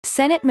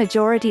Senate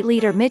Majority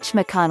Leader Mitch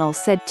McConnell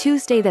said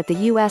Tuesday that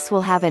the U.S.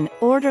 will have an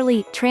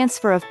orderly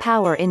transfer of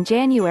power in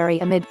January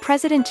amid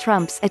President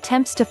Trump's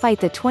attempts to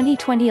fight the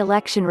 2020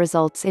 election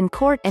results in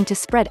court and to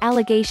spread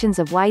allegations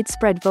of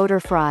widespread voter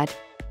fraud.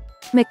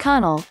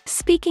 McConnell,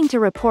 speaking to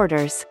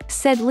reporters,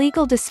 said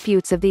legal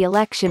disputes of the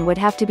election would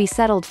have to be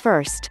settled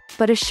first,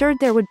 but assured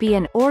there would be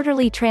an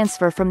orderly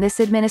transfer from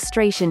this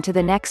administration to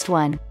the next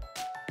one.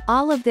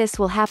 All of this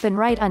will happen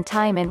right on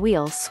time and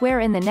we'll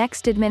swear in the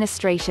next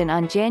administration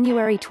on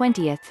January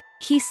 20th,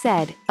 he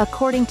said,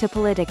 according to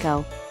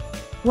Politico.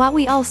 What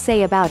we all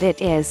say about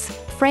it is,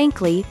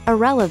 frankly,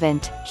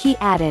 irrelevant, he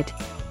added.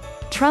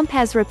 Trump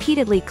has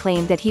repeatedly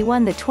claimed that he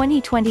won the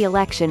 2020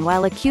 election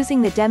while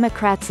accusing the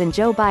Democrats and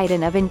Joe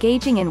Biden of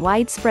engaging in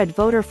widespread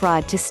voter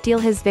fraud to steal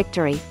his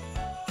victory.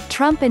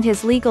 Trump and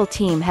his legal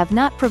team have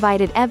not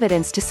provided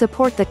evidence to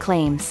support the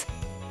claims.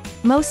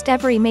 Most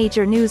every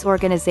major news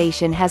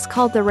organization has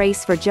called the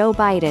race for Joe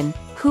Biden,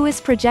 who is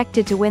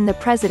projected to win the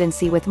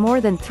presidency with more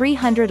than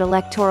 300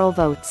 electoral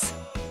votes.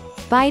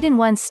 Biden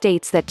won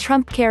states that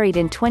Trump carried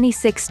in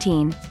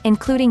 2016,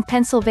 including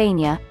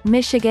Pennsylvania,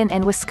 Michigan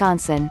and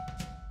Wisconsin.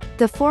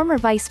 The former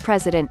vice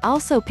president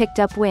also picked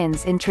up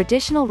wins in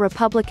traditional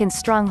Republican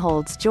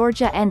strongholds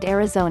Georgia and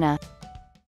Arizona.